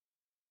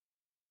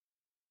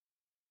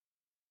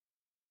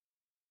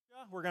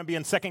We're going to be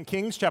in 2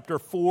 Kings chapter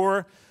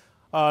 4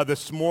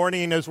 this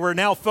morning as we're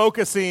now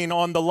focusing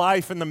on the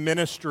life and the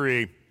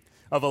ministry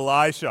of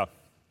Elisha.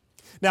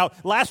 Now,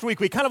 last week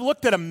we kind of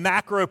looked at a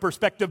macro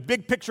perspective,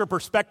 big picture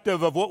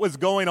perspective of what was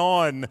going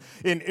on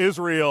in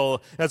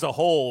Israel as a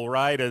whole,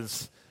 right?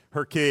 As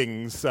her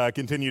kings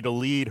continued to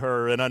lead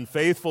her in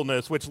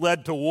unfaithfulness, which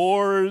led to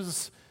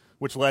wars,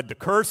 which led to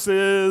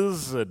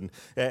curses and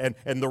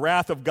the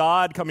wrath of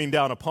God coming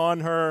down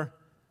upon her.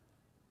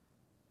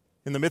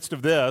 In the midst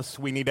of this,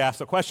 we need to ask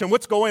the question,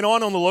 what's going on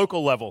the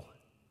local level?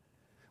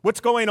 What's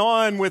going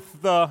on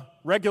with the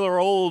regular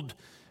old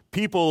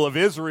people of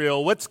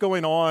Israel? What's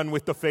going on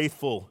with the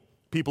faithful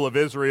people of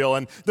Israel?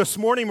 And this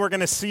morning we're going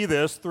to see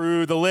this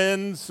through the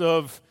lens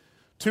of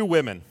two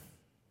women.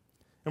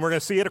 And we're going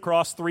to see it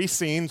across three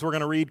scenes. We're going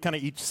to read kind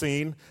of each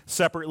scene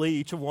separately,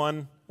 each of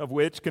one of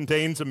which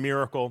contains a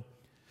miracle.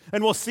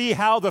 And we'll see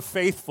how the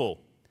faithful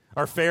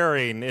are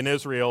faring in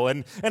Israel.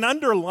 And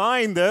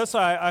underlying this,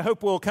 I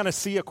hope we'll kind of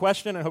see a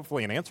question and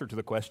hopefully an answer to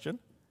the question.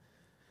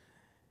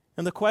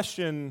 And the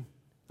question,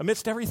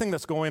 amidst everything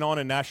that's going on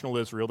in national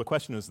Israel, the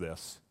question is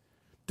this: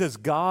 does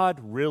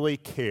God really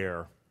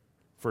care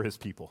for his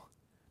people?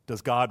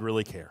 Does God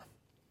really care?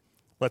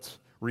 Let's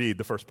read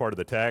the first part of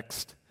the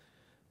text,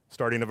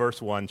 starting at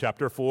verse 1,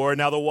 chapter 4.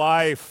 Now the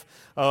wife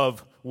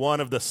of one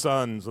of the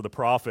sons of the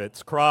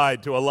prophets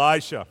cried to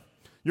Elisha,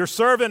 "Your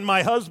servant,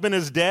 my husband,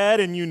 is dead,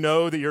 and you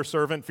know that your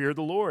servant feared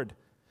the Lord.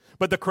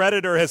 But the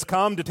creditor has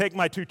come to take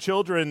my two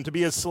children to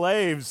be his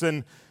slaves."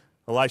 And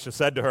Elisha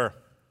said to her,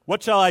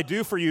 "What shall I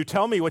do for you?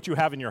 Tell me what you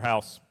have in your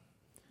house."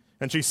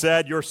 And she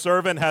said, "Your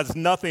servant has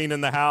nothing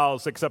in the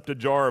house except a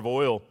jar of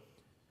oil."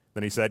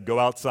 Then he said, "Go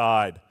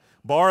outside,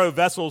 borrow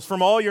vessels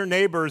from all your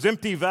neighbors,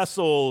 empty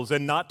vessels,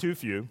 and not too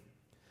few.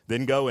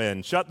 Then go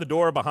in, shut the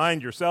door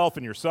behind yourself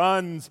and your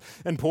sons,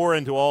 and pour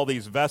into all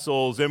these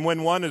vessels. And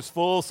when one is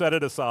full, set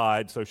it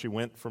aside." So she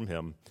went from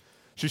him.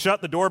 She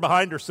shut the door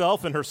behind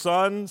herself and her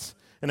sons,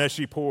 and as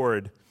she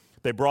poured,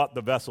 they brought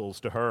the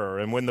vessels to her.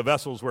 And when the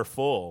vessels were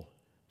full,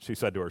 she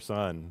said to her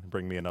son,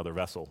 "Bring me another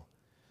vessel."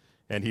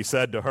 And he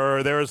said to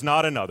her, "There is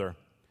not another."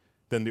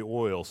 Then the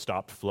oil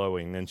stopped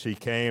flowing, and she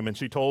came and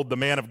she told the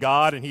man of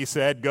God, and he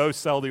said, "Go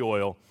sell the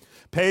oil,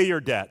 pay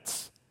your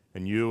debts,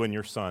 and you and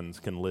your sons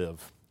can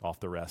live off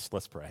the rest."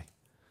 Let's pray.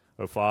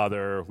 Oh,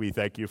 Father, we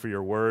thank you for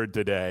your word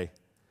today.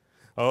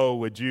 Oh,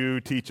 would you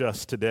teach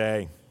us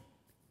today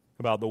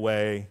about the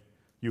way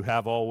you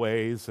have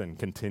always and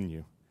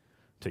continue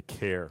to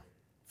care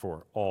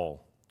for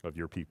all of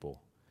your people.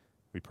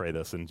 We pray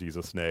this in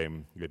Jesus'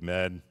 name.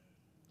 Amen.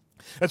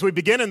 As we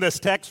begin in this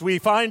text, we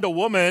find a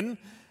woman,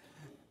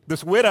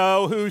 this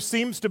widow, who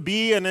seems to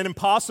be in an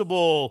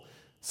impossible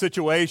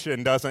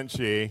situation, doesn't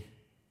she?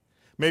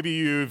 Maybe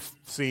you've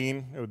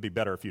seen, it would be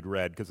better if you'd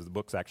read because the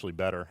book's actually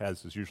better,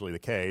 as is usually the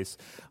case.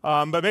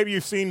 But maybe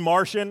you've seen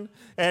Martian,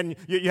 and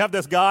you have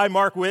this guy,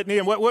 Mark Whitney,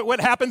 and what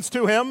happens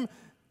to him?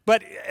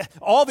 But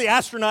all the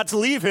astronauts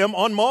leave him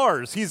on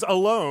Mars. He's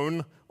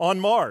alone on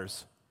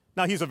Mars.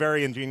 Now, he's a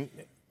very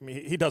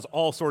he does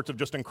all sorts of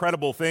just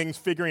incredible things,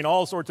 figuring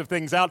all sorts of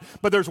things out.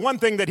 But there's one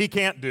thing that he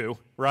can't do,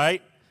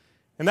 right?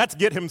 And that's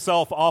get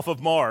himself off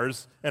of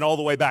Mars and all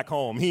the way back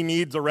home. He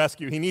needs a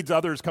rescue. He needs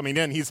others coming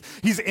in. He's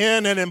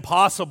in an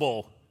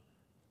impossible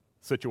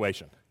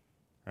situation,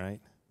 right?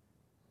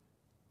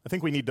 I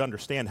think we need to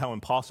understand how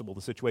impossible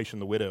the situation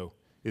the widow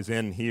is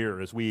in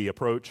here as we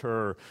approach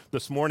her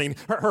this morning.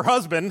 Her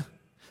husband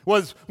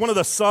was one of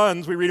the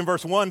sons, we read in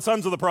verse 1,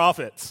 sons of the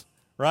prophets,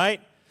 right?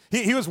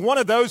 He was one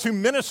of those who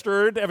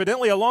ministered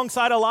evidently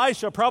alongside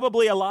Elisha,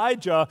 probably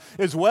Elijah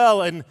as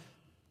well. And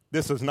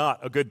this is not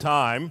a good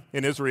time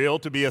in Israel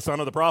to be a son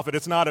of the prophet.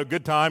 It's not a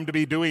good time to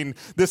be doing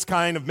this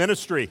kind of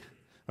ministry,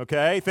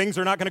 okay? Things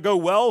are not going to go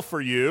well for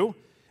you.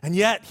 And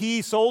yet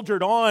he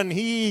soldiered on.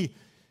 He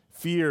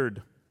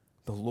feared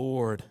the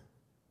Lord.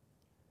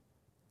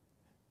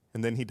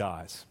 And then he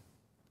dies.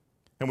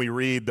 And we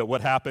read that what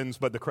happens,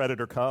 but the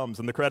creditor comes.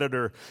 And the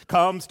creditor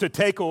comes to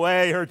take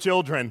away her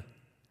children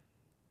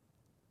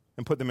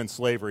and put them in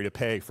slavery to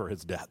pay for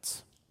his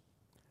debts.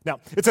 Now,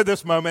 it's at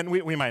this moment,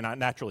 we might not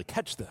naturally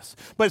catch this,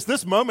 but it's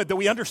this moment that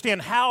we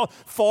understand how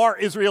far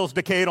Israel's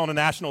decayed on a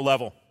national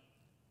level.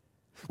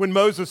 When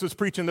Moses was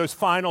preaching those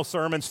final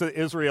sermons to the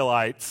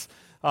Israelites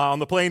on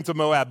the plains of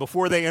Moab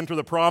before they enter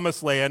the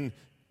promised land,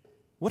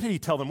 what did he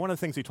tell them? One of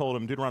the things he told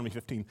them, Deuteronomy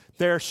 15,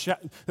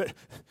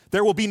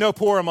 there will be no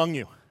poor among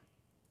you,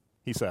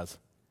 he says.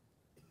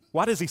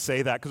 Why does he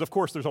say that? Because, of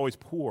course, there's always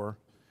poor.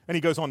 And he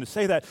goes on to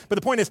say that. But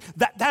the point is,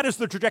 that is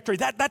the trajectory.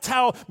 That's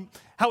how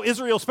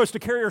Israel is supposed to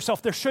carry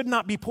herself. There should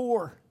not be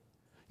poor.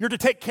 You're to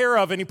take care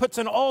of. And he puts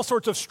in all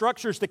sorts of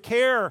structures to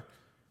care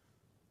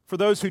for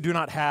those who do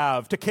not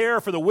have, to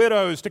care for the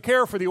widows, to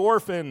care for the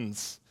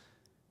orphans.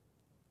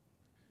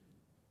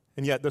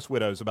 And yet this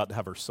widow is about to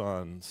have her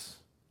sons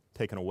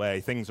taken away.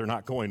 Things are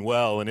not going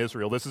well in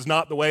Israel. This is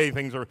not the way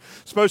things are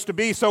supposed to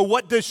be. So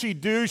what does she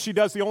do? She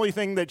does the only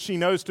thing that she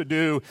knows to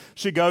do.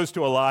 She goes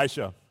to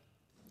Elisha.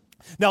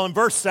 Now, in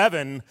verse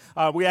 7,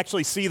 we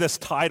actually see this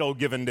title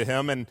given to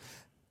him, and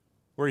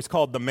where he's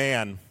called the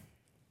man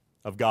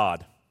of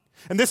God.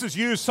 And this is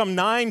used some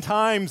 9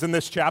 times in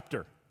this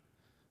chapter,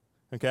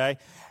 okay?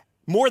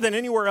 More than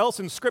anywhere else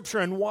in Scripture.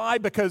 And why?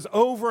 Because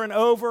over and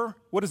over,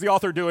 what is the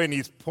author doing?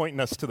 He's pointing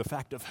us to the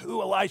fact of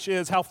who Elisha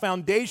is, how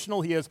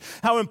foundational he is,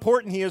 how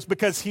important he is,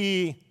 because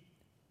he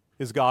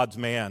is God's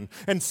man.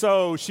 And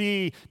so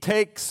she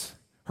takes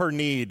her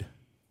need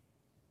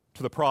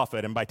to the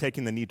prophet, and by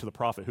taking the need to the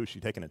prophet, who's she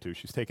taking it to?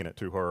 She's taking it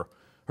to her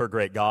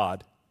great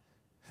God.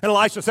 And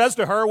Elisha says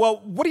to her,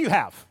 well, what do you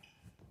have?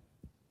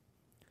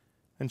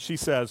 And she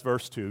says,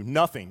 verse 2,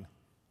 nothing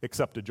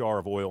except a jar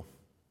of oil.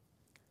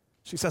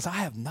 She says, I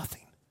have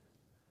nothing.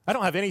 I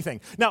don't have anything.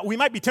 Now, we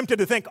might be tempted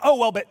to think, oh,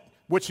 well, but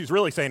what she's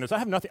really saying is, I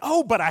have nothing.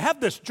 Oh, but I have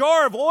this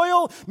jar of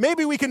oil.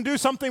 Maybe we can do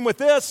something with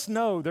this.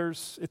 No,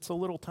 it's a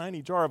little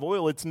tiny jar of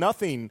oil. It's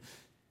nothing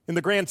in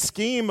the grand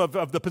scheme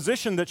of the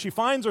position that she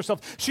finds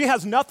herself. She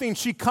has nothing.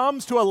 She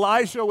comes to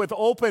Elisha with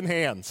open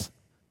hands.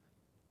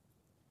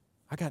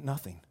 I got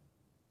nothing.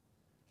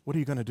 What are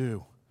you going to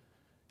do?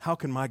 How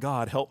can my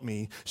God help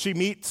me? She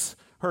meets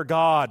her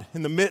God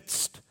in the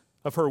midst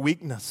of her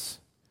weakness.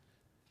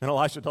 And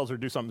Elisha tells her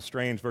to do something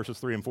strange, verses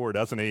 3 and 4,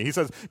 doesn't he? He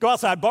says, go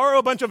outside, borrow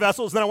a bunch of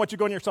vessels, then I want you to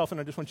go in yourself,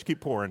 and I just want you to keep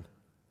pouring.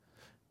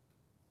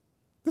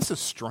 This is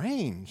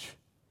strange.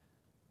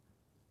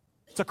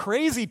 It's a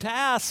crazy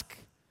task.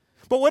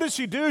 But what does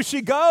she do?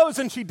 She goes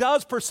and she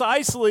does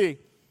precisely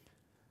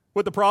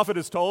what the prophet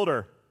has told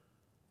her.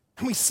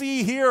 And we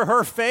see here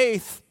her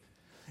faith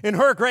in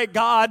her great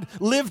God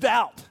lived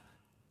out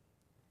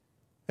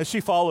as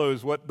she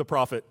follows what the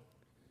prophet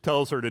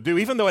tells her to do.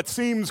 Even though it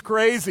seems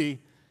crazy,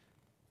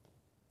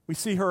 we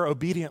see her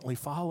obediently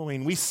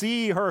following. We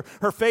see her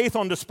faith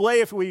on display,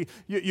 if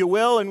you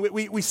will, and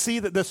we see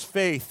that this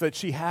faith that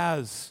she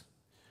has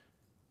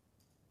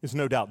is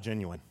no doubt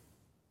genuine.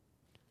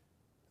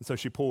 And so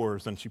she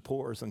pours and she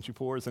pours and she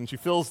pours and she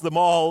fills them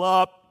all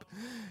up.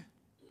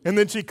 And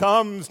then she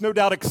comes, no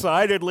doubt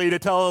excitedly, to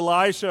tell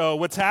Elisha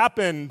what's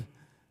happened.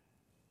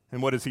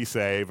 And what does he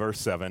say?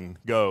 Verse 7,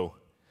 go,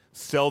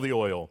 sell the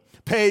oil,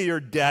 pay your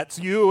debts.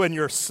 You and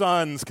your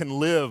sons can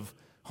live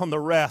on the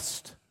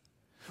rest.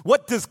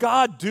 What does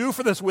God do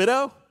for this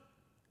widow?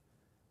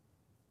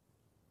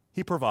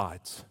 He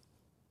provides.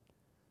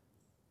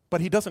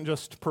 But he doesn't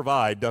just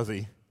provide, does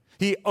he?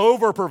 He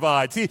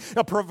over-provides. He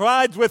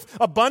provides with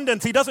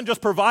abundance. He doesn't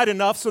just provide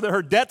enough so that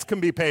her debts can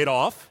be paid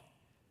off.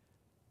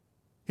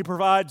 He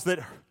provides that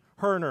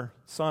her and her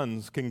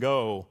sons can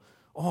go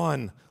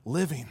on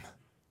living.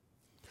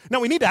 Now,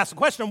 we need to ask the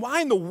question,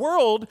 why in the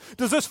world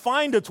does this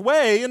find its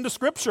way into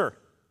Scripture?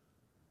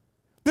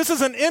 This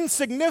is an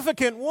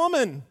insignificant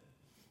woman,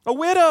 a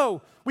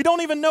widow. We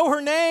don't even know her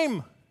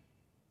name.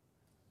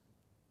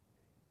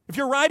 If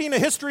you're writing a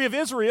history of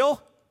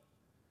Israel,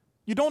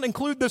 you don't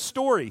include this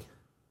story.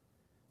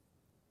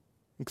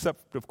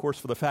 Except, of course,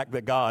 for the fact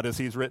that God, as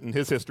he's written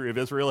his history of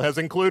Israel, has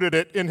included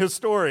it in his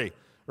story,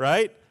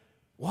 right?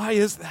 Why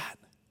is that?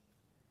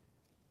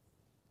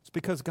 It's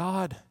because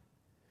God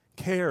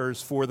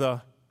cares for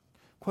the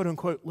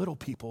quote-unquote little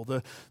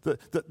people,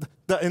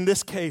 in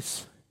this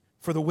case,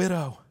 for the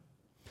widow.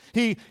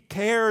 He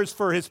cares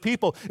for his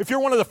people. If you're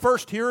one of the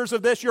first hearers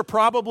of this, you're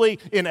probably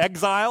in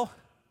exile.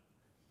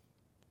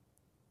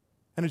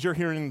 And as you're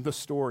hearing the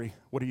story,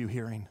 what are you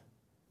hearing?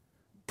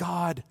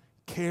 God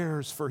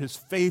cares for his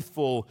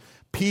faithful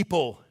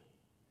people.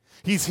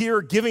 He's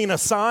here giving a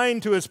sign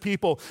to his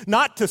people,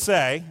 not to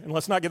say, and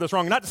let's not get this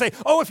wrong, not to say,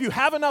 oh, if you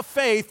have enough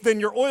faith, then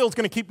your oil's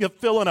going to keep you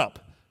filling up.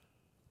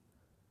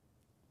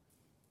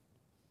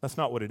 That's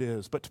not what it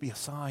is, but to be a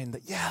sign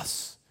that,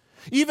 yes,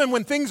 even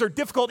when things are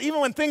difficult, even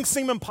when things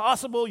seem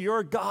impossible,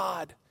 your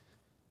God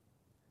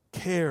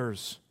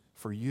cares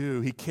for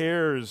you. He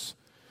cares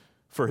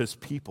for his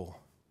people.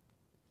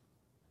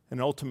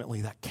 And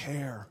ultimately, that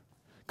care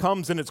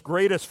comes in its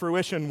greatest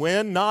fruition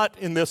when? Not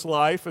in this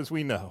life, as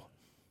we know.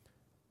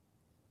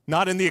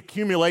 Not in the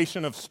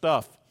accumulation of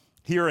stuff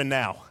here and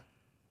now,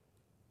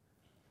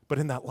 but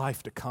in that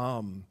life to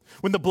come,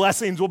 when the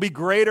blessings will be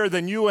greater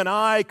than you and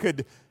I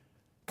could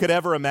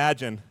ever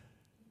imagine.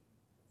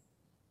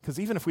 Because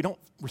even if we don't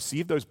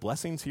receive those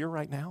blessings here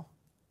right now,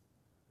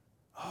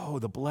 oh,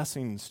 the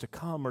blessings to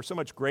come are so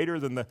much greater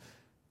than the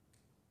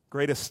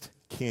greatest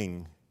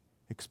king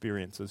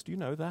experiences. Do you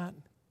know that?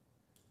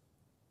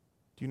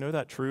 Do you know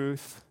that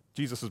truth?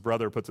 Jesus'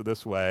 brother puts it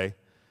this way.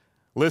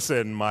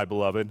 Listen, my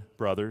beloved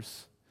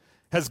brothers,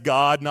 has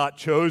God not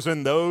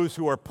chosen those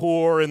who are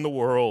poor in the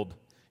world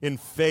in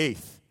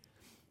faith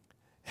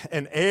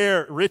and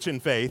rich in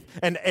faith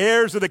and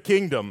heirs of the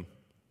kingdom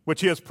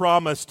which he has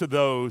promised to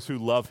those who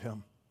love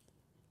him?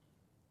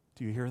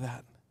 Do you hear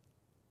that?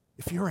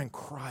 If you're in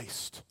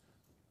Christ,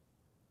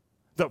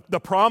 the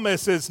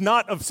promise is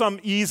not of some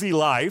easy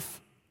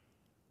life,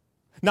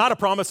 not a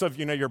promise of,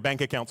 your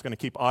bank account's going to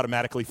keep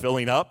automatically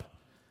filling up.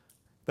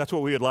 That's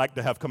what we would like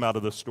to have come out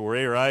of this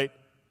story, right?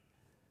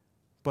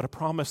 But a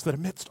promise that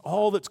amidst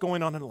all that's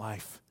going on in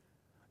life,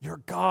 your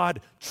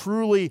God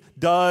truly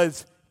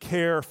does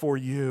care for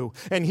you.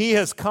 And he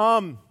has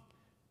come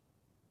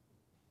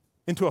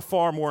into a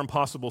far more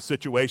impossible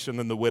situation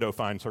than the widow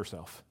finds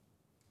herself.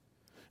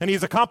 And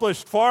he's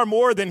accomplished far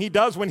more than he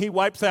does when he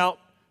wipes out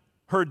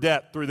her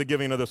debt through the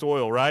giving of this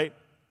oil, right?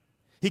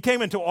 He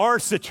came into our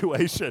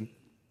situation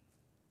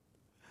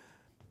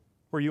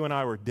where you and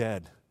I were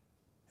dead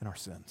in our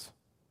sins.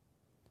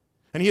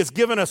 And he has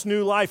given us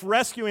new life,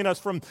 rescuing us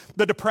from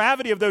the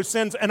depravity of those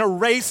sins and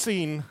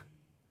erasing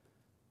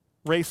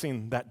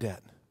that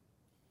debt.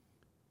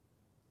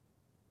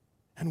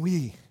 And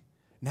we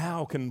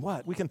now can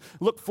what? We can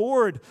look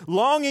forward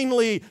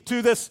longingly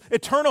to this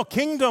eternal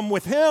kingdom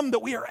with him, that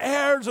we are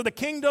heirs of the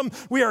kingdom.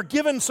 We are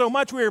given so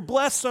much. We are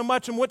blessed so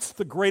much. And what's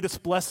the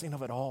greatest blessing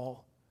of it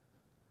all?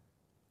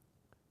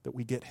 That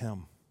we get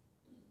him.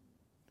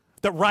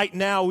 That right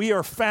now we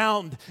are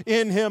found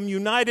in him,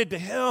 united to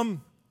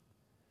him.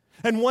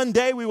 And one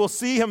day we will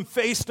see him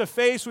face to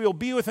face. We will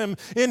be with him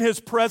in his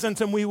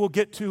presence, and we will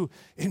get to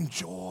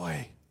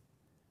enjoy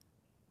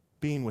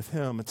being with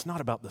him. It's not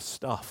about the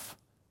stuff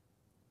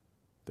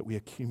that we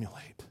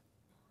accumulate.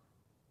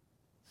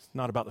 It's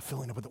not about the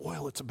filling up with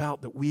oil. It's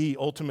about that we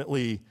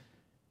ultimately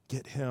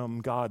get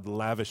him. God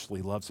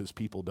lavishly loves his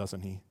people,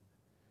 doesn't he?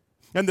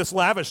 And this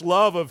lavish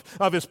love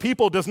of his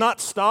people does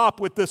not stop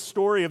with this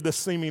story of this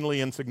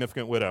seemingly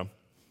insignificant widow.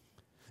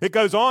 It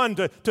goes on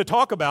to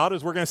talk about,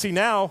 as we're going to see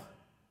now,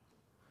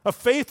 a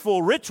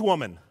faithful rich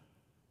woman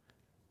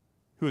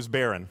who is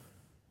barren.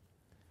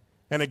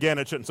 And again,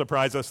 it shouldn't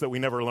surprise us that we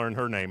never learn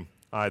her name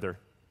either.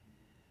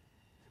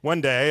 One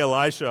day,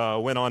 Elisha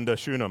went on to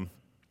Shunem,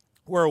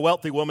 where a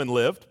wealthy woman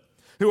lived,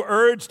 who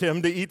urged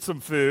him to eat some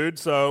food,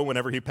 so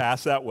whenever he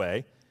passed that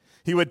way,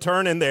 he would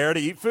turn in there to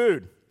eat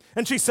food.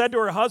 And she said to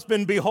her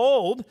husband,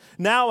 "Behold,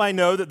 now I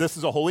know that this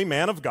is a holy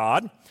man of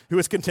God, who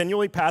is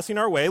continually passing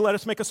our way. Let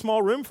us make a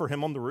small room for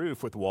him on the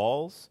roof with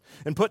walls,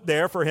 and put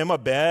there for him a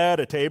bed,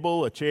 a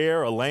table, a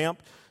chair, a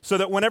lamp, so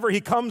that whenever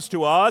he comes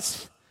to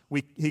us,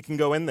 he can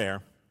go in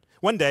there."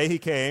 One day he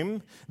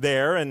came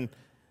there, and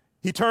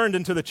he turned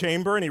into the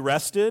chamber, and he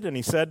rested, and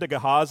he said to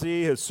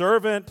Gehazi, his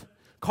servant,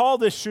 "Call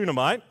this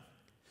Shunammite."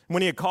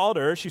 When he had called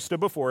her, she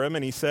stood before him,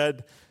 and he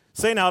said,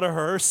 "Say now to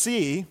her,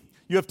 see,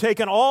 you have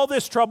taken all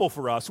this trouble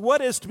for us.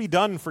 What is to be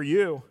done for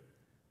you?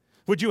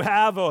 Would you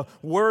have a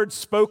word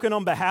spoken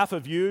on behalf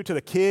of you to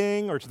the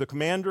king or to the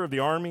commander of the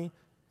army?"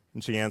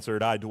 And she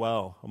answered, "I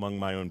dwell among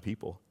my own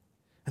people."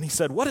 And he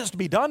said, "What is to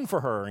be done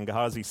for her?" And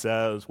Gehazi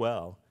says,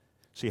 "Well,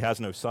 she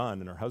has no son,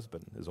 and her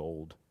husband is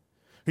old."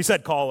 He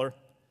said, "Call her."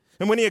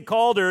 And when he had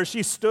called her,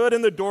 she stood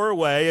in the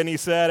doorway, and he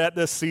said, "At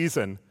this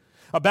season,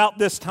 about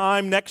this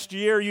time next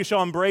year, you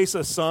shall embrace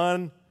a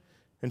son."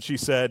 And she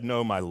said,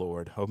 "No, my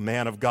lord, O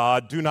man of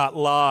God, do not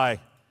lie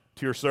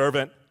to your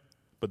servant."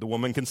 But the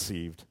woman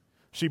conceived.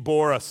 She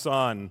bore a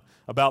son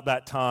about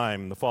that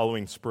time, the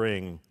following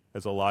spring,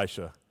 as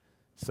Elisha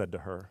said to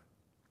her.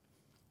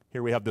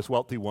 Here we have this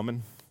wealthy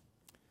woman.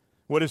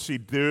 What does she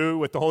do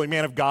with the holy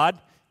man of God?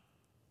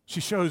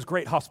 She shows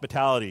great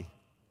hospitality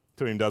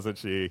to him, doesn't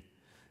she?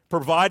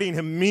 Providing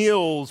him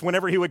meals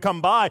whenever he would come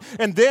by.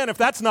 And then, if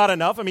that's not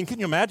enough, I mean, can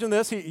you imagine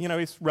this?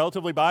 He's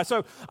relatively by.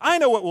 So I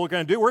know what we're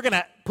going to do. We're going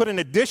to put an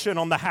addition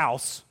on the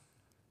house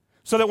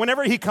so that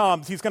whenever he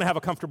comes, he's going to have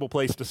a comfortable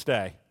place to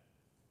stay.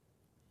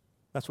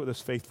 That's what this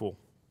faithful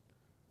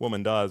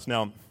woman does.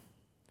 Now,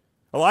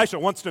 Elisha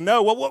wants to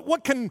know, well,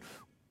 what can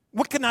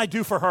I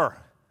do for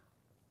her?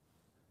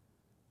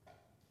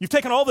 You've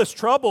taken all this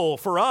trouble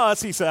for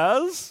us, he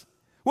says.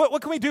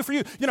 What can we do for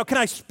you? Can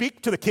I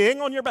speak to the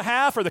king on your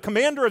behalf or the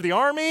commander of the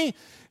army?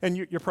 And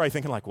you're probably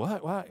thinking like,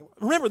 what?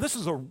 Remember, this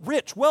is a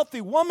rich,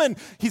 wealthy woman.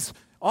 He's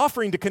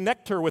offering to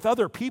connect her with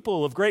other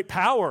people of great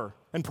power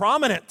and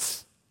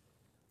prominence.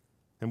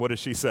 And what does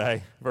she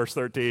say? Verse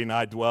 13,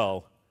 "I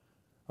dwell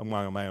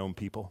among my own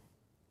people."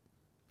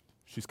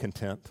 She's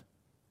content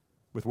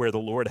with where the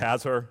Lord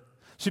has her.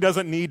 She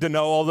doesn't need to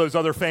know all those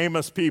other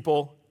famous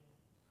people.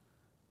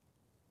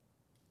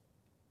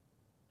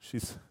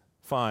 She's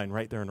fine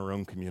right there in her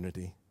own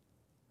community.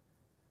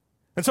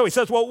 And so he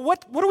says, well,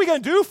 what are we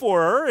going to do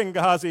for her? And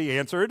Gehazi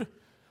answered,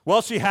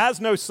 well, she has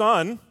no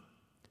son,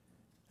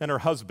 and her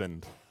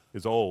husband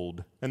is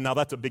old. And now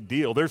that's a big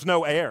deal. There's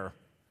no heir,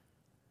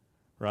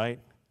 right?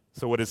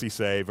 So what does he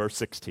say? Verse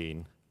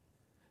 16.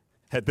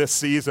 At this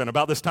season,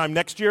 about this time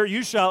next year,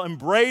 you shall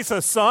embrace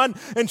a son.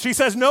 And she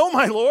says, no,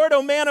 my Lord,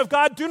 O man of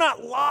God, do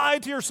not lie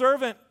to your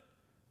servant.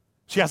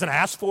 She hasn't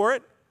asked for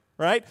it,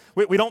 right?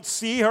 We don't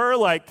see her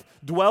like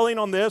dwelling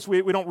on this.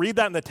 We don't read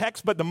that in the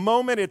text, but the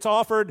moment it's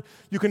offered,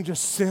 you can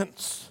just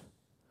sense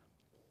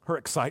her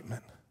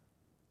excitement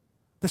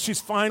that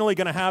she's finally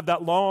going to have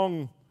that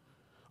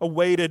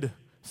long-awaited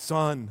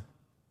son.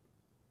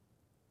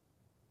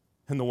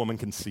 And the woman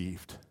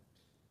conceived,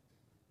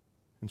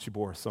 and she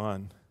bore a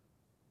son.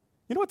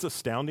 You know what's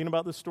astounding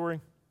about this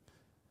story?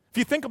 If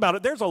you think about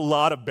it, there's a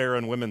lot of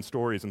barren women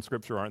stories in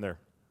Scripture, aren't there?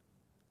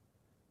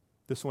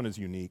 This one is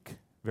unique,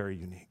 very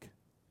unique.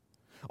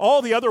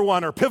 All the other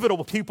one are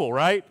pivotal people,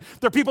 right?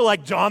 They're people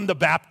like John the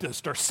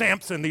Baptist or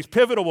Samson, these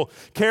pivotal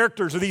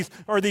characters,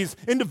 or these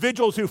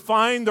individuals who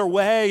find their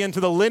way into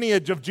the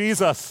lineage of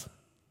Jesus.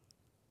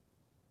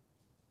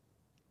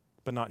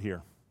 But not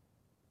here.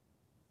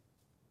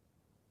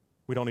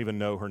 We don't even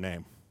know her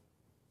name.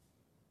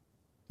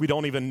 We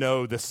don't even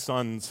know the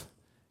son's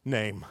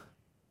name.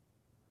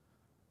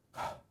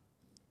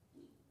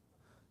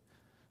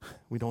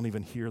 We don't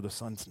even hear the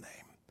son's name.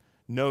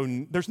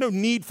 No, there's no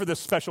need for this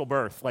special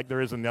birth like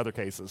there is in the other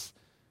cases.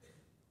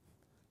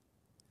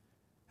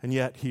 And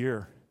yet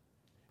here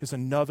is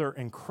another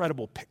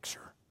incredible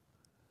picture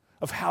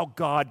of how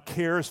God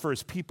cares for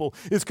his people,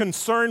 is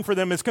concerned for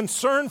them, is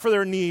concerned for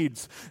their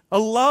needs,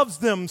 loves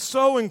them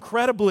so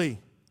incredibly.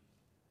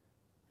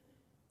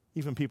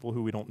 Even people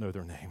who we don't know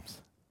their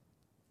names.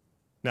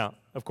 Now,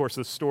 of course,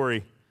 this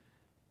story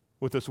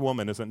with this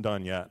woman isn't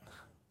done yet.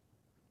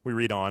 We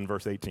read on,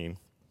 verse 18.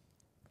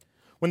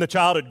 When the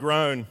child had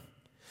grown,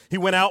 he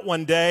went out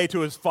one day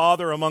to his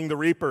father among the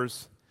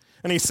reapers,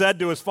 and he said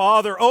to his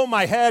father, "Oh,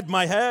 my head,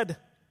 my head."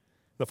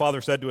 The father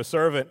said to his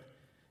servant,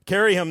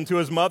 "Carry him to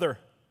his mother."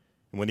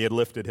 And when he had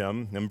lifted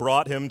him and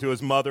brought him to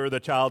his mother, the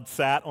child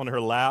sat on her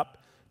lap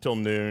till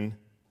noon,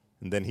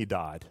 and then he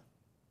died.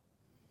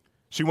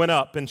 She went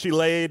up, and she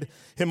laid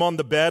him on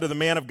the bed of the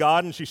man of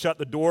God, and she shut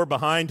the door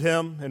behind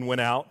him and went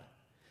out.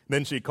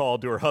 Then she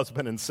called to her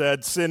husband and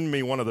said, "Send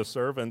me one of the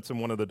servants and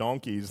one of the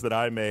donkeys, that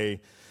I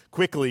may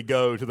quickly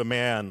go to the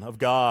man of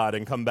God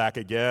and come back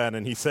again."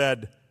 And he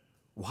said,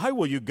 "Why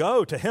will you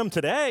go to him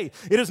today?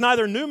 It is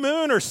neither new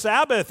moon or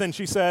Sabbath." And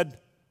she said,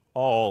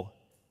 "All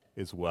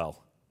is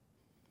well."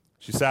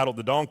 She saddled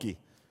the donkey.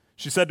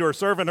 She said to her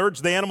servant, "Urge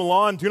the animal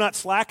on. Do not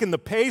slacken the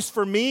pace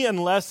for me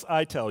unless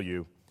I tell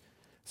you."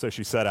 So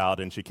she set out,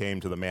 and she came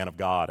to the man of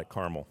God at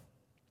Carmel.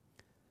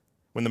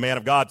 When the man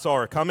of God saw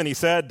her coming, he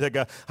said to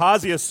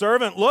Gehazi, his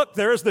servant, "Look,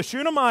 there is the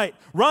Shunammite.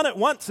 Run at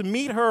once and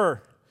meet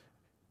her.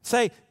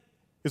 Say,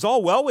 'Is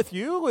all well with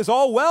you? Is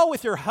all well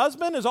with your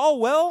husband? Is all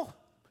well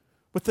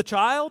with the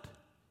child?'"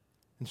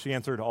 And she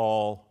answered,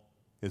 "All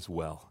is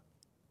well."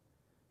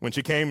 When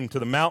she came to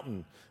the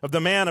mountain of the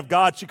man of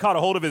God, she caught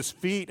a hold of his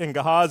feet, and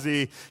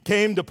Gehazi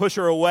came to push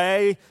her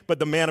away, but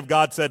the man of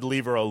God said,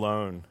 "Leave her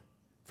alone,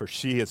 for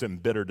she is in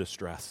bitter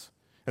distress,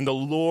 and the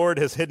Lord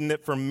has hidden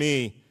it from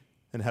me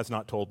and has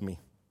not told me."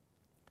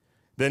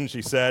 Then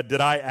she said,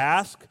 "Did I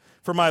ask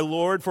for my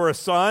Lord for a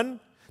son?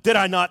 Did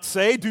I not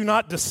say, 'Do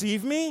not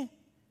deceive me'?"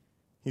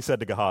 He said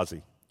to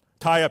Gehazi,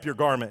 "Tie up your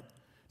garment.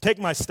 Take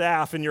my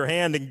staff in your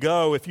hand and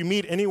go. If you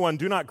meet anyone,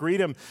 do not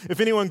greet him. If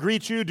anyone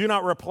greets you, do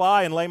not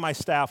reply, and lay my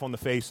staff on the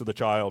face of the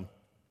child."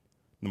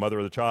 The mother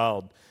of the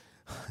child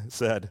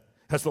said,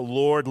 "As the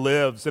Lord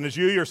lives, and as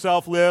you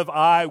yourself live,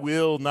 I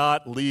will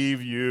not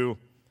leave you."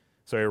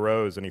 So he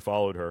arose and he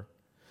followed her.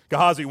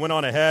 Gehazi went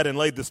on ahead and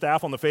laid the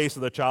staff on the face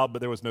of the child, but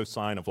there was no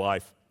sign of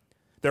life.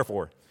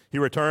 Therefore, he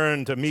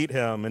returned to meet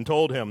him and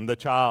told him, "The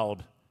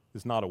child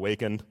is not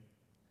awakened."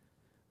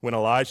 When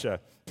Elisha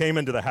came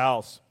into the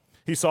house,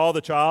 he saw the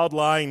child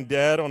lying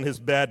dead on his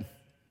bed.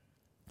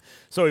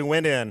 So he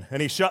went in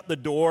and he shut the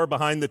door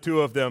behind the two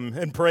of them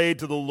and prayed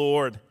to the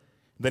Lord.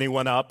 Then he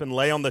went up and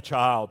lay on the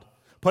child,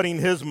 putting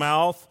his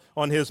mouth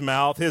on his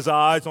mouth, his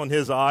eyes on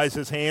his eyes,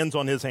 his hands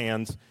on his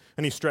hands,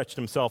 and he stretched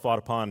himself out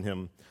upon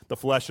him. The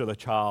flesh of the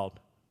child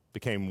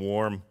became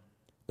warm.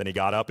 Then he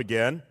got up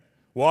again,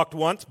 walked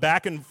once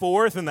back and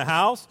forth in the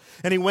house,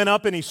 and he went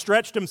up and he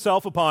stretched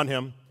himself upon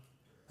him,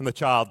 and the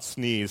child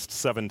sneezed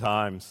 7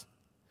 times.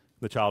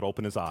 The child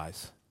opened his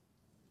eyes.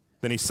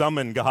 Then he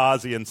summoned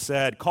Gehazi and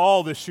said,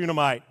 "Call this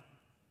Shunammite."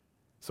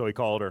 So he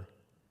called her.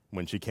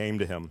 When she came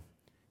to him,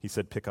 he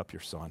said, "Pick up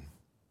your son."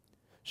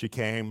 She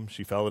came,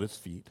 she fell at his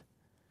feet,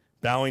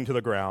 bowing to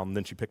the ground.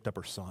 Then she picked up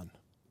her son,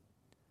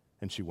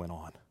 and she went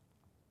on.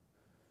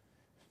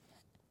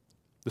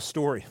 The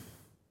story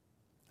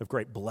of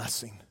great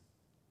blessing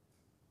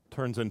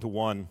turns into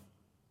one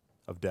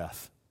of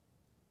death.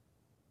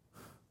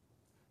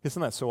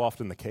 Isn't that so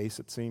often the case,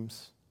 it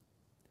seems?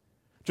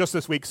 Just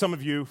this week, some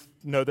of you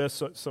know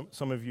this,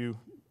 some of you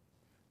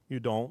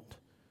don't.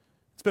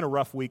 It's been a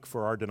rough week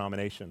for our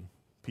denomination,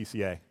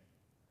 PCA.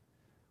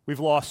 We've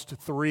lost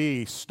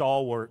 3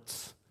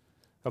 stalwarts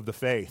of the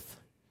faith.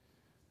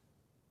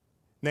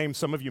 Names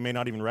some of you may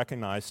not even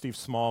recognize: Steve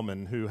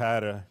Smallman, who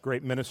had a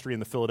great ministry in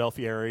the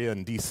Philadelphia area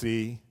and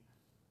D.C.,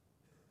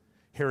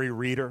 Harry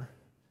Reeder,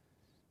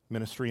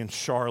 ministry in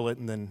Charlotte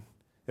and then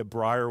at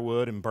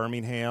Briarwood and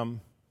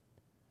Birmingham,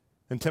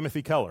 and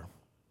Timothy Keller,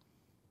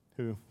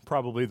 who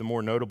probably the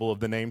more notable of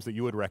the names that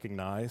you would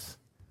recognize,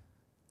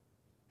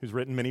 who's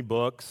written many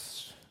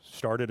books,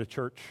 started a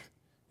church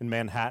in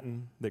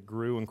Manhattan that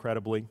grew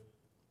incredibly.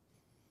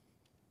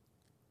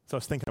 So I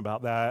was thinking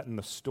about that and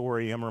the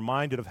story. I'm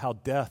reminded of how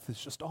death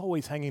is just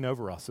always hanging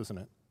over us, isn't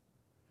it?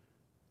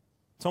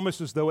 It's almost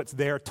as though it's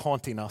there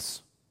taunting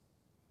us,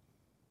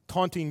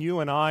 taunting you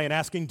and I and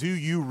asking, do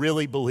you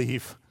really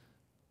believe?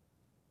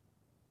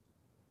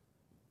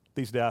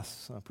 These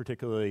deaths,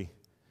 particularly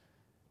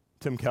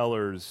Tim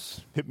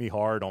Keller's, hit me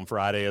hard on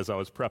Friday as I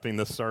was prepping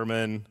this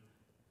sermon.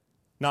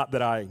 Not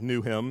that I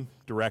knew him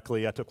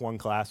directly. I took one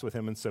class with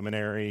him in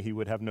seminary. He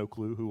would have no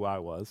clue who I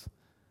was.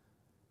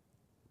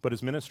 But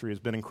his ministry has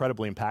been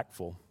incredibly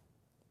impactful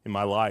in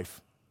my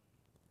life.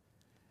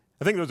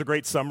 I think there was a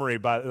great summary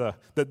by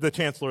the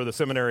chancellor of the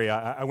seminary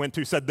I went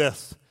to said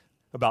this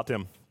about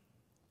Tim.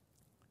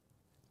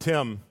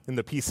 Tim in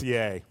the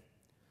PCA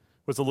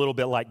was a little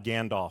bit like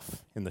Gandalf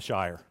in the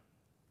Shire.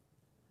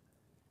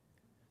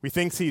 We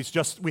think he's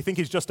just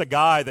a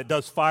guy that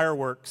does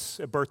fireworks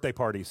at birthday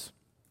parties,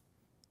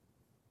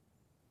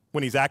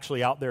 when he's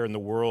actually out there in the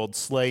world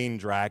slaying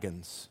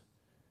dragons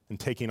and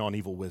taking on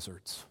evil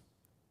wizards.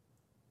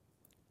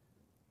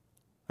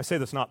 I say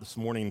this not this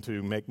morning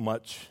to make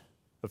much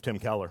of Tim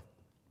Keller,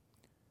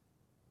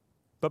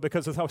 but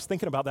because as I was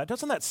thinking about that,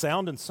 doesn't that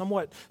sound in so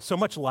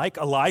much like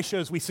Elisha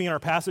as we see in our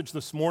passage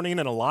this morning,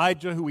 and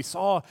Elijah who we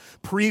saw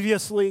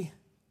previously?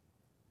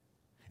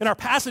 In our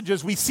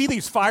passages, we see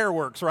these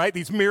fireworks, right?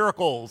 These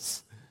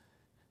miracles.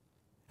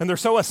 And they're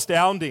so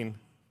astounding.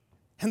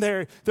 And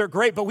they're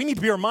great, but we need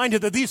to be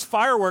reminded that these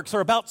fireworks are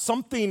about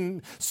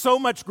something so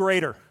much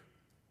greater.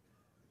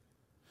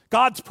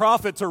 God's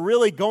prophets are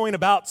really going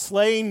about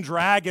slaying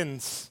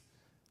dragons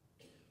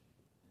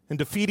and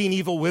defeating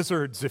evil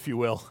wizards, if you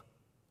will.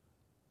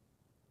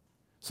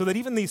 So that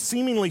even these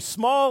seemingly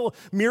small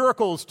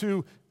miracles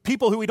to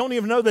people who we don't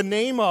even know the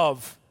name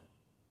of,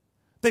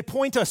 they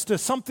point us to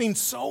something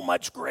so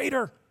much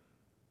greater.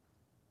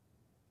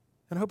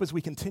 And I hope as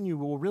we continue,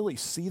 we'll really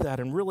see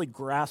that and really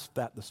grasp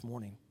that this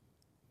morning.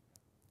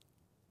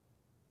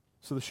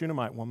 So the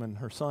Shunammite woman,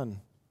 her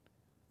son,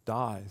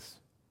 dies,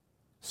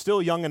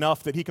 still young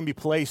enough that he can be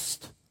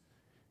placed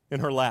in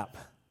her lap.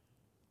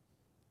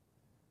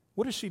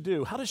 What does she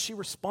do? How does she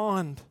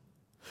respond?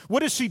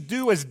 What does she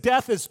do as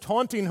death is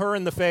taunting her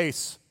in the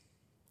face?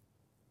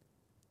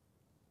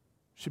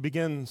 She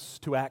begins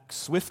to act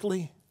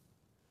swiftly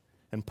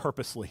and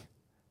purposely,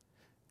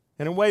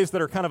 and in ways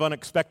that are kind of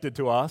unexpected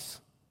to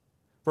us.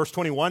 Verse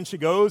 21, she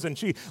goes and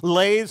she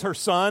lays her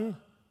son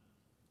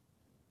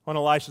on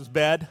Elisha's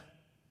bed.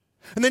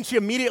 And then she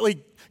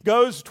immediately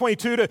goes,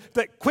 22,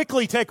 to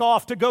quickly take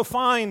off to go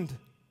find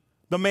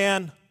the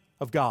man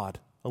of God,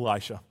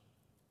 Elisha.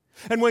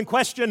 And when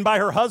questioned by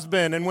her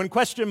husband and when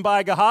questioned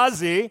by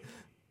Gehazi,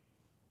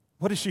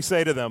 what does she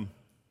say to them?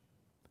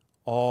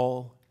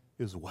 All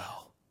is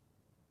well.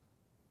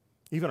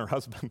 Even her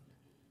husband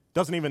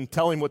doesn't even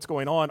tell him what's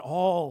going on.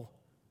 All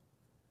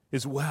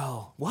is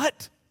well.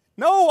 What?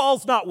 No,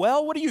 all's not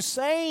well. What are you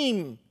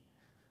saying?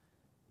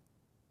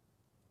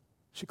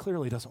 She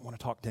clearly doesn't want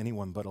to talk to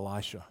anyone but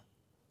Elisha.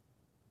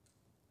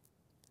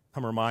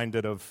 I'm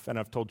reminded of, and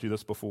I've told you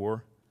this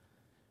before,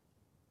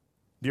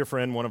 dear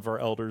friend, one of our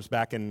elders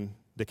back in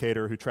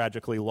Decatur who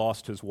tragically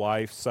lost his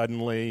wife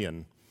suddenly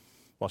and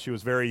while she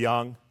was very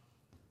young.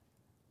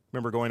 I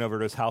remember going over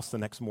to his house the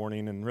next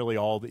morning and really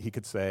all that he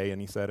could say, and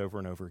he said over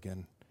and over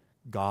again,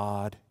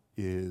 God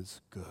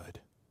is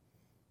good.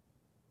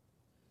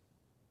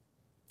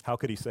 How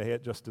could he say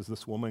it just as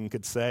this woman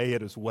could say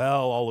it as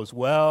well, all is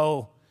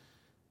well?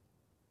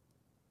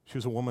 She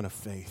was a woman of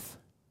faith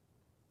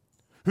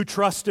who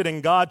trusted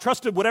in God,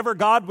 trusted whatever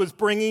God was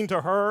bringing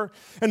to her,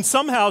 and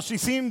somehow she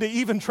seemed to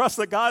even trust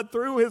that God,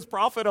 through his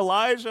prophet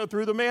Elijah,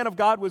 through the man of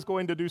God, was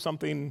going to do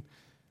something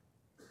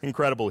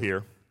incredible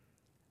here.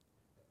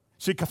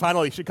 She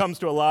comes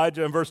to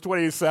Elijah in verse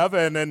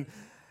 27, and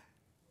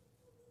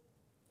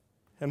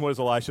what does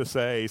Elisha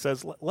say? He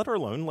says, let her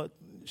alone.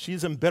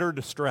 She's in bitter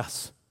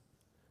distress.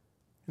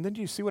 And then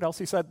do you see what else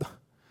he said?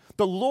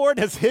 The Lord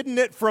has hidden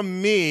it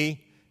from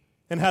me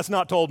and has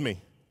not told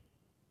me.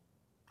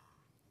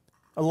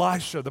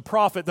 Elisha, the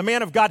prophet, the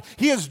man of God,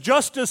 he is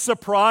just as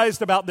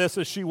surprised about this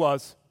as she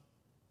was.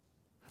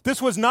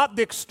 This was not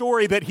the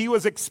story that he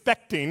was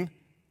expecting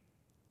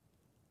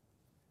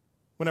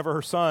whenever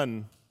her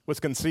son was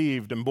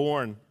conceived and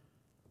born.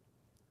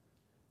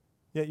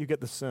 Yet you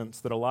get the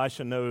sense that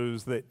Elisha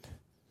knows that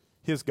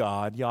his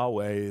God,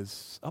 Yahweh,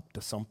 is up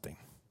to something.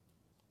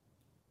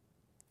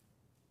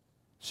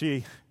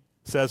 She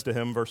says to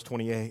him, verse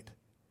 28,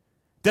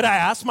 did I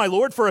ask my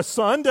Lord for a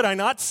son? Did I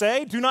not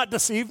say, do not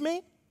deceive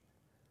me?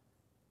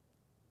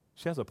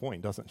 She has a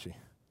point, doesn't she?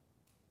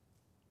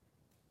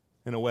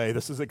 In a way,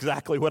 this is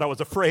exactly what I was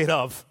afraid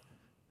of.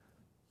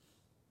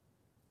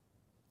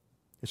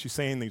 As she's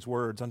saying these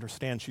words,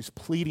 understand she's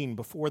pleading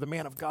before the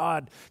man of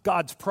God,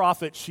 God's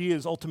prophet. She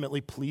is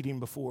ultimately pleading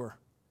before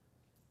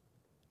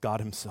God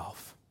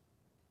himself.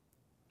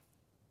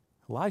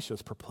 Elisha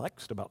is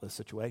perplexed about this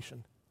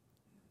situation.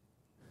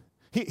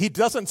 He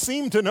doesn't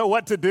seem to know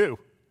what to do.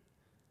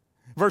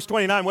 Verse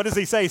 29, what does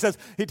he say?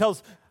 He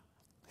tells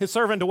his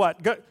servant to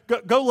what?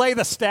 Go lay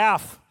the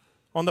staff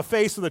on the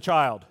face of the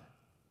child.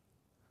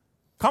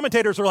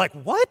 Commentators are like,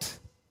 what?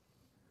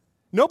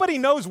 Nobody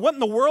knows what in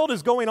the world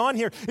is going on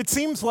here. It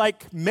seems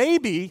like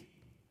maybe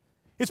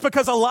it's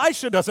because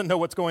Elisha doesn't know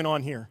what's going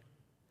on here.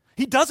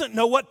 He doesn't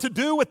know what to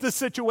do with this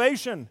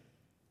situation.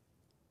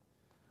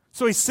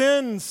 So he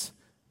sends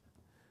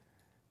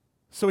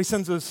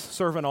his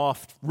servant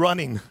off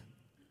running.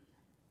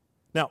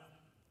 Now,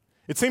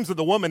 it seems that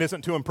the woman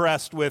isn't too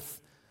impressed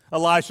with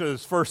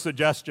Elisha's first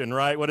suggestion,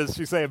 right? What does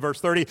she say in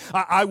verse 30?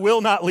 I will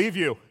not leave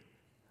you.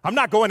 I'm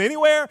not going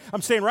anywhere.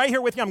 I'm staying right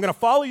here with you. I'm going to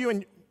follow you.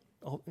 And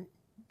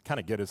kind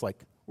of get is like,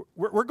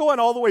 we're going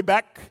all the way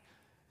back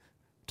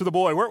to the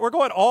boy. We're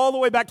going all the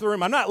way back to the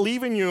room. I'm not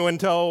leaving you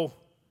until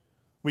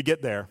we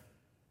get there.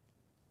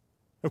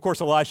 Of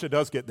course, Elisha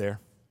does get there.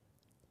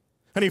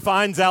 And he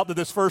finds out that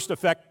this first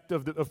effect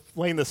of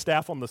laying the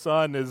staff on the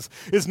son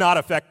is not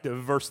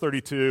effective. Verse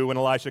 32, when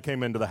Elisha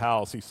came into the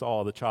house, he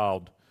saw the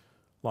child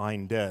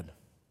lying dead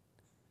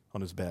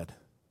on his bed.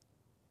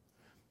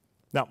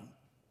 Now,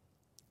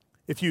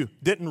 if you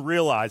didn't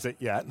realize it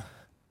yet,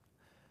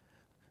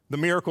 the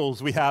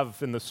miracles we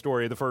have in the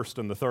story, the first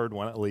and the third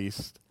one at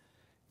least,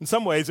 in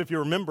some ways, if you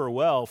remember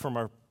well from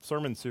our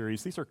sermon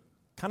series, these are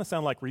kind of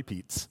sound like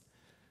repeats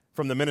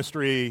from the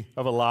ministry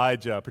of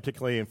Elijah,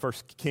 particularly in 1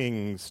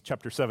 Kings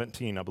chapter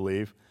 17, I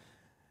believe,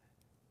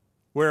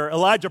 where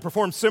Elijah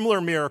performed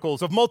similar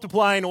miracles of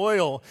multiplying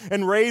oil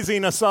and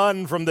raising a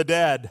son from the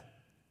dead.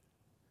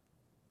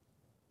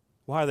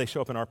 Why they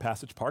show up in our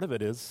passage? Part of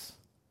it is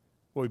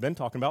what we've been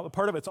talking about, but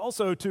part of it's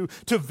also to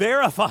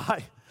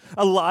verify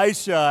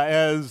Elisha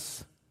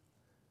as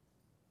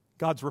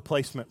God's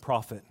replacement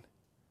prophet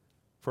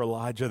for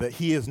Elijah, that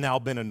he has now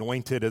been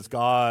anointed as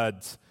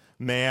God's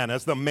man,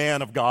 as the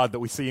man of God that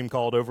we see him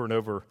called over and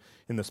over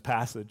in this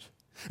passage.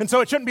 And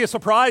so it shouldn't be a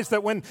surprise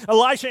that when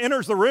Elisha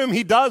enters the room,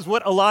 he does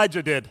what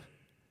Elijah did.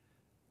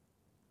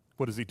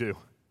 What does he do?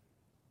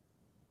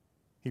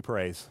 He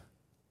prays.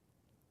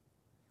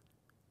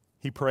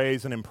 He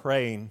prays, and in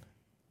praying,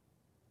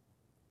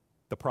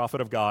 the prophet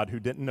of God, who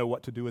didn't know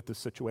what to do with this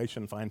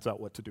situation, finds out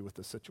what to do with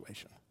this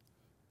situation.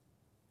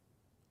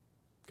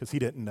 Because he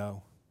didn't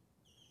know.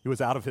 It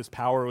was out of his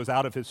power. It was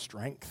out of his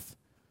strength.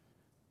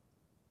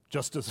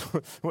 Just as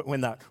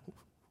when that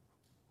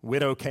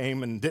widow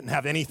came and didn't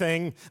have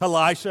anything,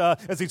 Elisha,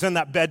 as he's in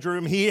that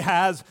bedroom, he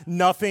has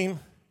nothing. And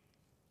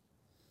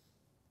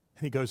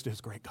he goes to his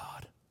great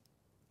God.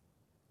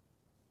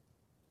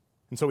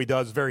 And so he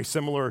does very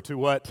similar to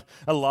what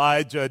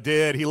Elijah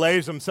did. He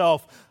lays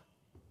himself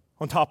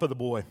on top of the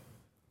boy.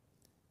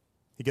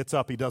 He gets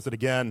up, he does it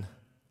again.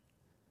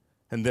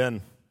 And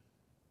then,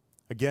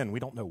 again, we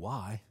don't know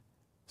why.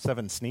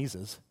 7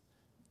 sneezes.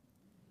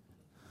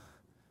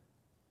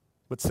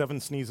 But 7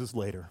 sneezes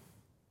later,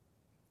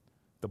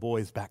 the boy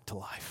is back to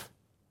life.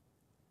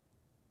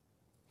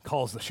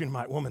 Calls the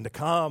Shunammite woman to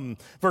come.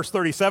 Verse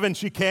 37,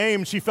 she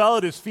came, she fell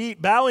at his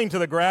feet, bowing to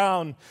the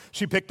ground.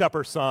 She picked up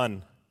her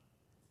son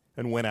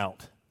and went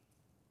out.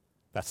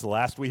 That's the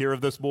last we hear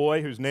of this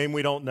boy, whose name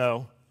we don't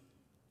know,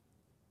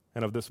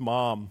 and of this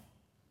mom,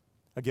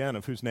 again,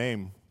 of whose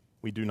name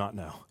we do not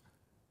know.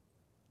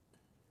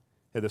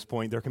 At this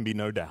point, there can be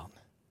no doubt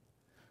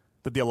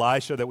that the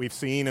Elisha that we've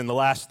seen in the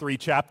last 3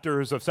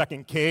 chapters of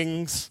 2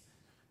 Kings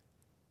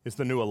is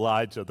the new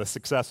Elijah, the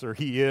successor.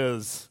 He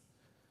is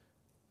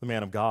the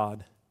man of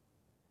God.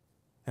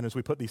 And as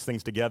we put these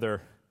things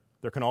together,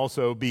 there can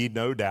also be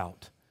no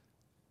doubt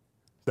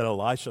that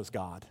Elisha's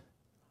God,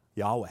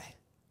 Yahweh,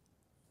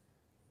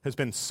 has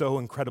been so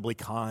incredibly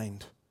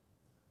kind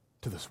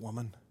to this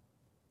woman.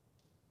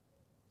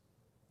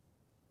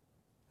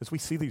 As we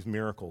see these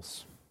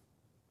miracles,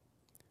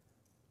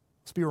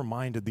 let's be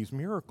reminded these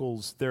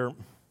miracles, they're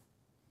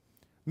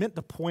meant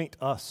to point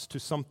us to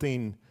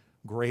something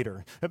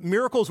greater.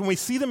 Miracles, when we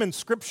see them in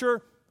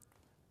Scripture,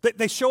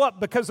 they show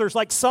up because there's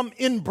like some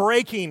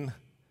inbreaking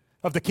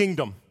of the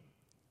kingdom.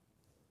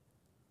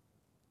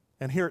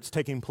 And here it's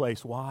taking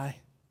place. Why?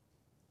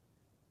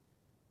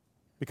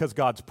 Because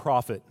God's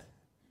prophet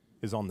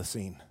is on the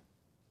scene.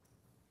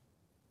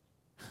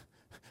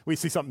 We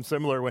see something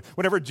similar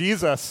whenever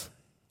Jesus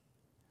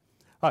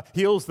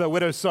heals the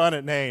widow's son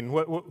at Nain.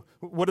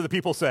 What do the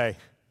people say?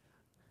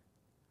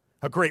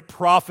 A great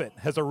prophet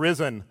has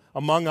arisen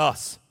among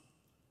us,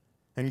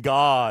 and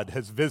God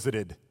has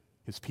visited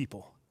his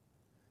people.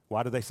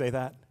 Why do they say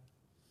that?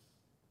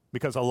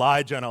 Because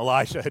Elijah and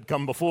Elisha had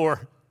come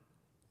before.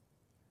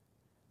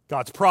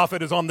 God's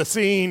prophet is on the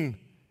scene.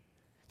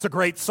 It's a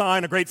great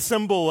sign, a great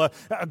symbol,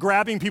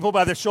 grabbing people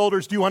by the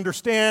shoulders. Do you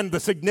understand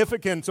the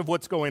significance of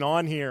what's going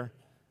on here?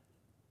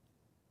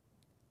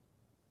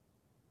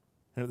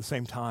 And at the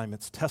same time,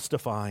 it's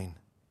testifying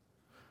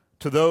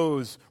to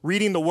those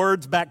reading the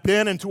words back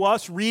then and to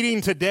us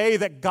reading today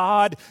that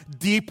God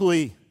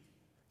deeply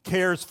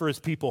cares for his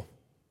people.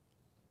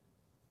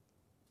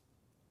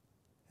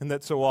 And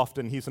that so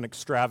often he's an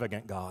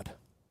extravagant God,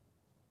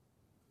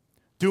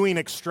 doing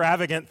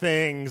extravagant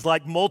things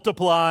like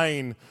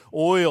multiplying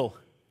oil,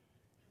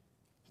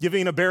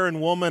 giving a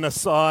barren woman a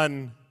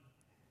son,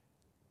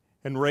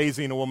 and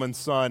raising a woman's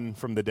son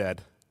from the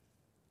dead.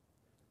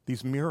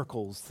 These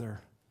miracles,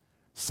 they're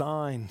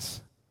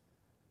signs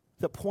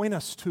that point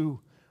us to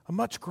a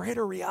much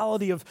greater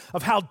reality of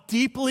how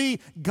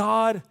deeply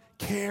God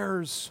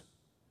cares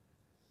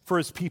for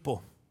his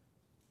people.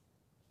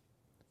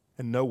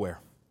 And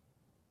nowhere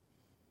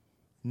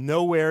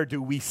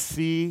do we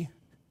see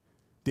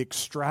the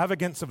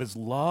extravagance of his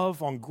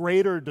love on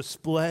greater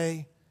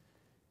display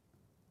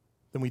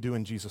than we do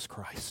in Jesus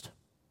Christ.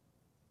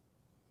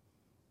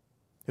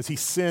 As he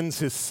sends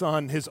his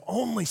son, his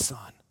only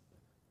son,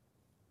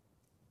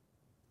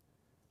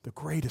 the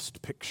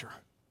greatest picture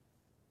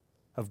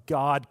of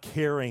God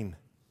caring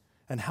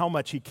and how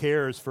much he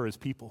cares for his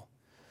people.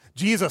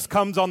 Jesus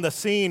comes on the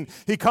scene.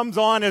 He comes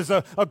on as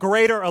a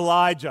greater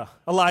Elisha,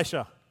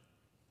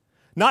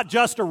 Not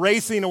just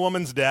erasing a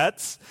woman's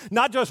debts,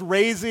 not just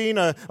raising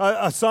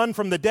a son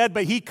from the dead,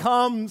 but he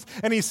comes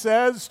and he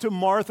says to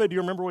Martha, do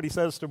you remember what he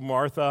says to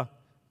Martha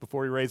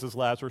before he raises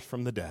Lazarus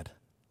from the dead?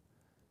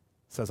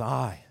 He says,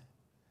 I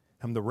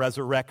am the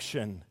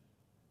resurrection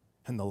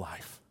and the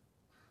life.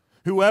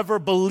 Whoever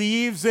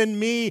believes in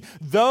me,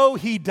 though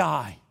he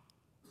die,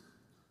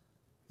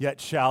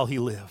 yet shall he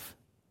live.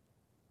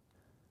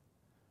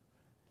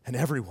 And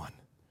everyone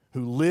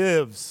who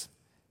lives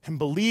and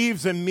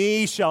believes in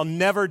me shall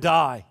never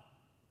die.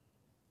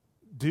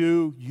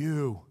 Do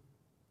you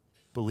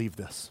believe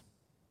this?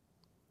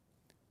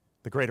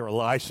 The greater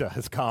Elisha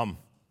has come.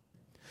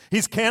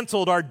 He's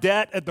canceled our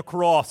debt at the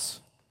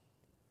cross.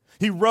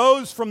 He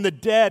rose from the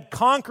dead,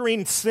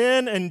 conquering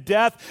sin and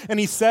death, and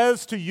he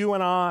says to you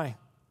and I,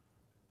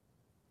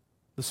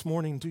 this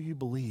morning, do you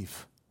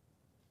believe?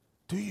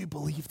 Do you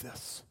believe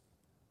this?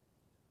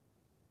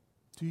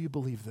 Do you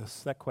believe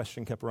this? That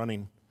question kept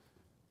running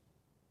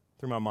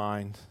through my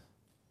mind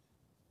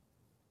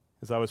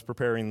as I was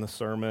preparing the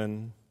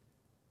sermon,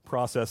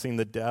 processing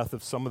the death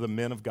of some of the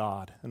men of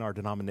God in our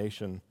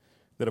denomination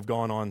that have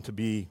gone on to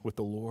be with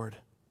the Lord.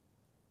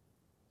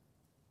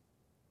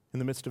 In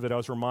the midst of it, I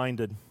was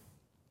reminded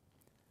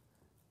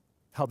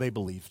how they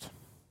believed.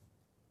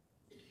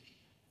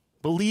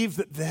 Believed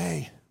that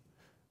they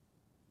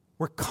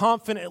were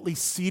confidently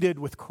seated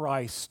with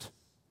Christ.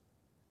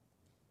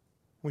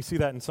 We see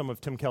that in some of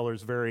Tim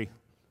Keller's very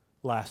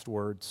last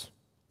words.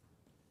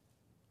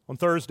 On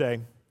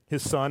Thursday,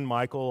 his son,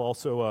 Michael,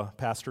 also a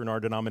pastor in our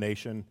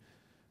denomination,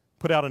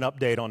 put out an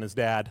update on his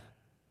dad.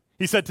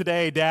 He said,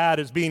 today, Dad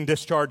is being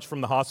discharged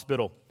from the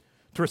hospital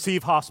to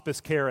receive hospice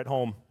care at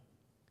home.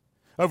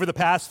 Over the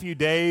past few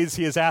days,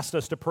 he has asked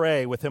us to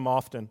pray with him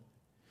often.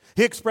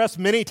 He expressed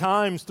many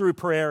times through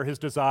prayer his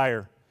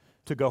desire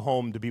to go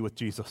home to be with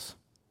Jesus.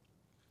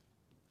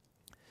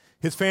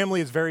 His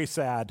family is very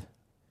sad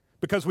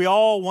because we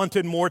all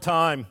wanted more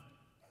time,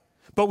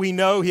 but we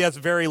know he has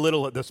very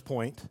little at this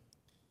point.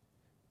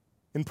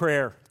 In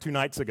prayer 2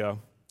 nights ago,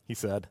 he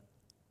said,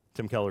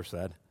 Tim Keller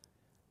said,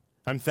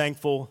 I'm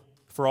thankful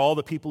for all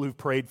the people who've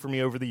prayed for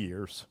me over the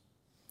years.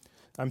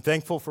 I'm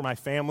thankful for my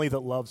family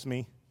that loves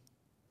me.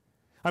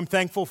 I'm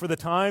thankful for the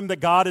time that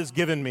God has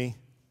given me,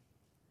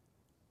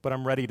 but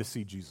I'm ready to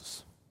see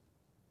Jesus.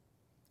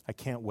 I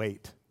can't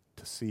wait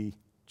to see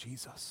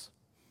Jesus.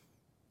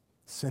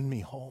 Send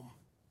me home.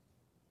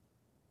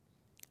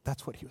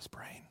 That's what he was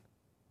praying.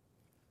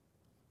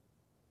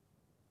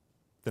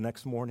 The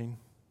next morning,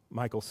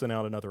 Michael sent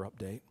out another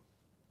update.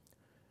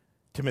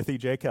 Timothy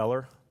J.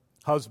 Keller,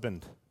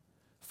 husband,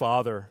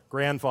 father,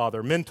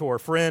 grandfather, mentor,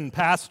 friend,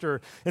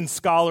 pastor, and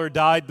scholar,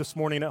 died this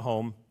morning at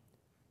home.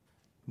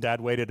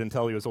 Dad waited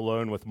until he was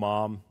alone with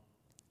Mom.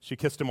 She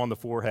kissed him on the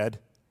forehead.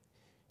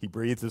 He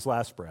breathed his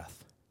last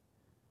breath.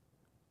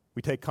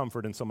 We take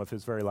comfort in some of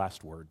his very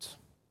last words.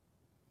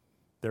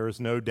 There is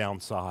no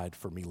downside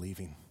for me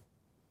leaving,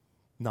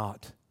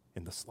 not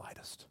in the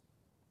slightest.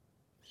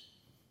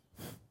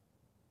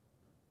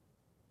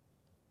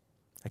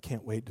 I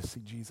can't wait to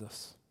see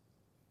Jesus.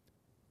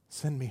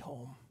 Send me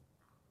home.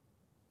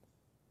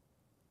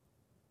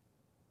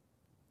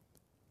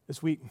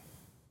 As we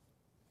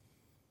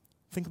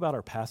think about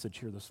our passage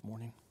here this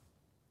morning,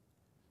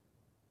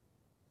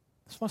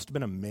 this must have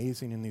been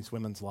amazing in these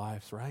women's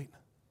lives, right?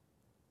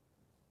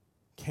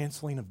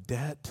 Canceling of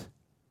debt,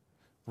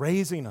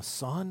 raising a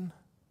son.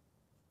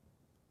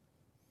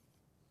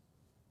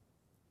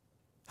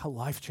 How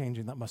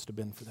life-changing that must have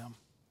been for them.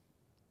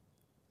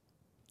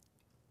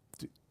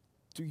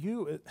 Do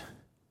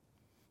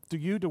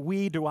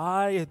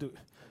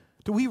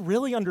we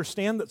really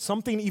understand that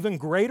something even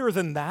greater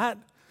than that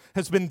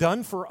has been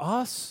done for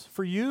us,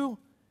 for you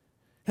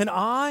and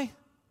I?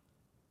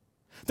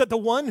 That the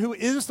one who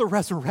is the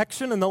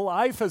resurrection and the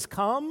life has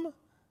come?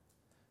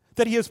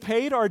 That he has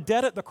paid our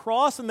debt at the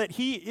cross and that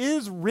he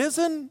is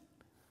risen?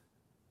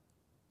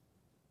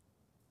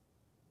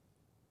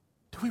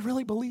 Do we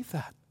really believe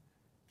that?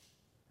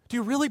 Do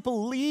you really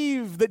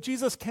believe that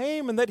Jesus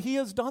came and that he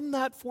has done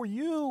that for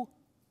you?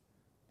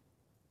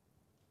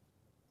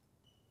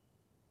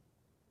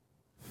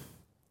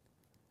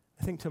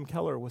 I think Tim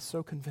Keller was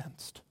so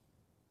convinced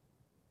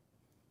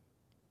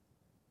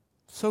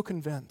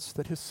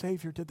that his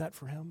Savior did that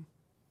for him.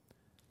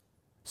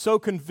 So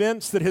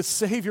convinced that his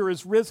Savior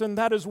is risen,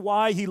 that is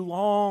why he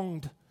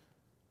longed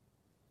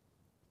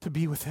to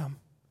be with him.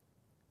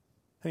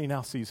 And he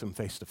now sees him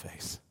face to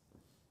face.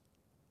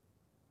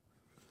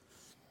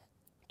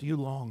 Do you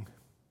long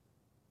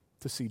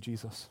to see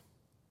Jesus?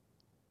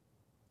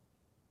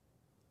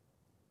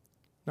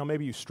 Now,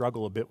 maybe you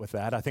struggle a bit with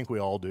that. I think we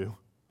all do,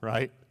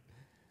 right?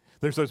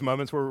 There's those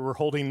moments where we're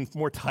holding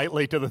more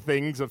tightly to the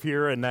things of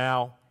here and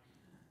now.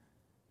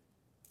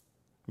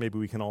 Maybe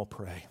we can all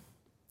pray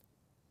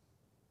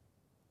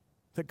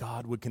that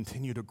God would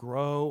continue to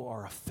grow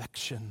our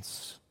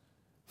affections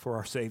for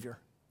our Savior.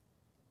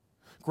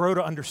 Grow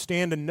to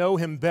understand and know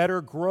him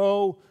better.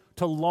 Grow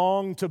to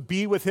long to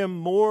be with him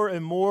more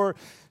and more,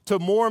 to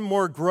more and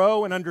more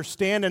grow and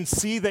understand and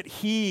see that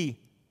he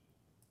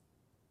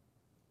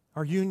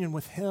Our union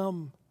with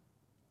him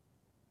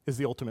is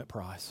the ultimate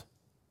prize.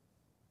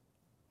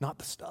 Not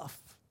the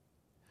stuff.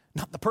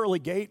 Not the pearly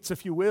gates,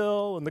 if you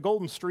will, and the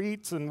golden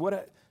streets and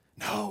what.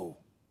 No.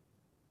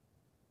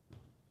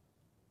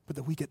 But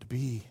that we get to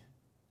be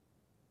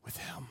with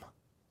him.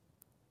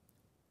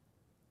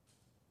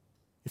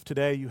 If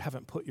today you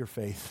haven't put your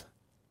faith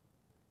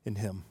in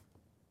him,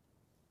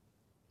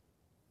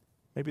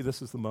 maybe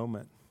this is the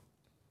moment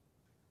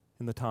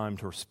and the time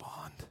to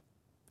respond.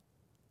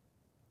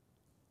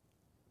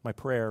 My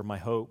prayer, my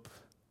hope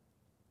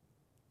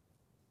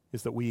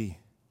is that we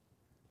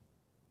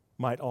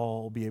might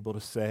all be able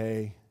to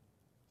say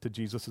to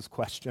Jesus'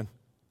 question,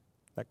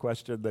 that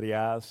question that he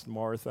asked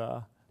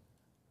Martha,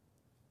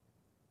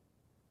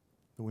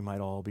 that we might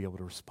all be able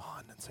to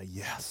respond and say,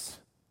 yes,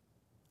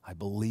 I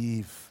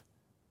believe.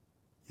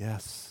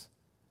 Yes,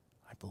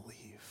 I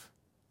believe.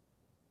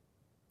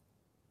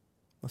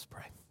 Let's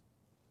pray.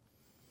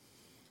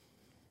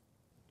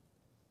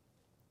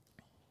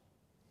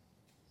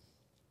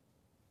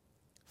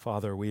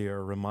 Father, we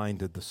are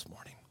reminded this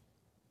morning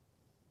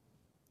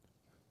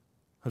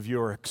of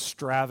your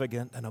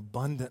extravagant and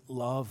abundant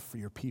love for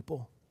your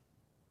people.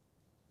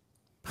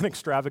 An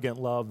extravagant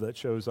love that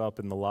shows up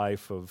in the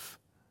life of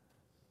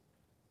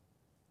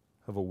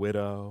a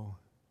widow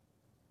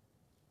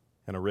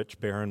and a rich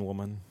barren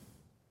woman.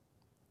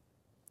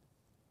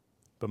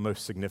 But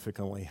most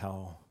significantly,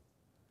 how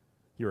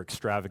your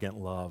extravagant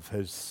love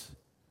has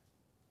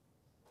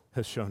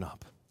shown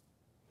up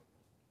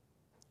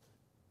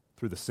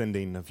through the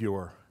sending of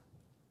your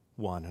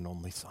one and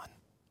only Son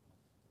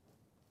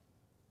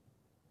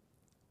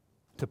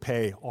to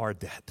pay our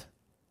debt,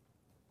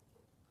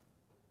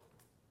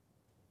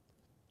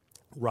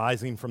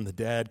 rising from the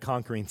dead,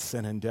 conquering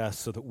sin and death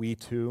so that we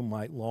too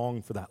might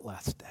long for that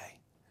last day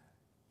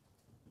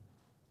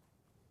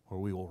where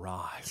we will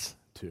rise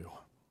too.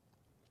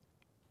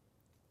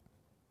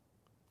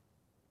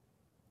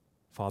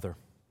 Father,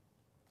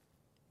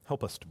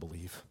 help us to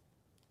believe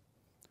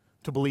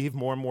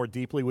more and more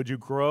deeply. Would you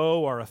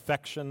grow our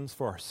affections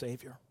for our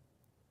Savior?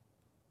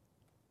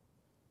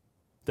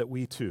 That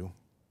we too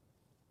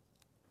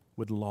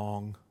would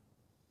long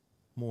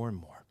more and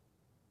more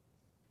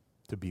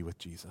to be with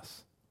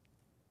Jesus.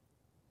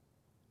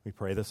 We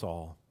pray this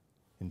all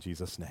in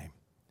Jesus' name.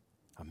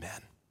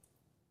 Amen.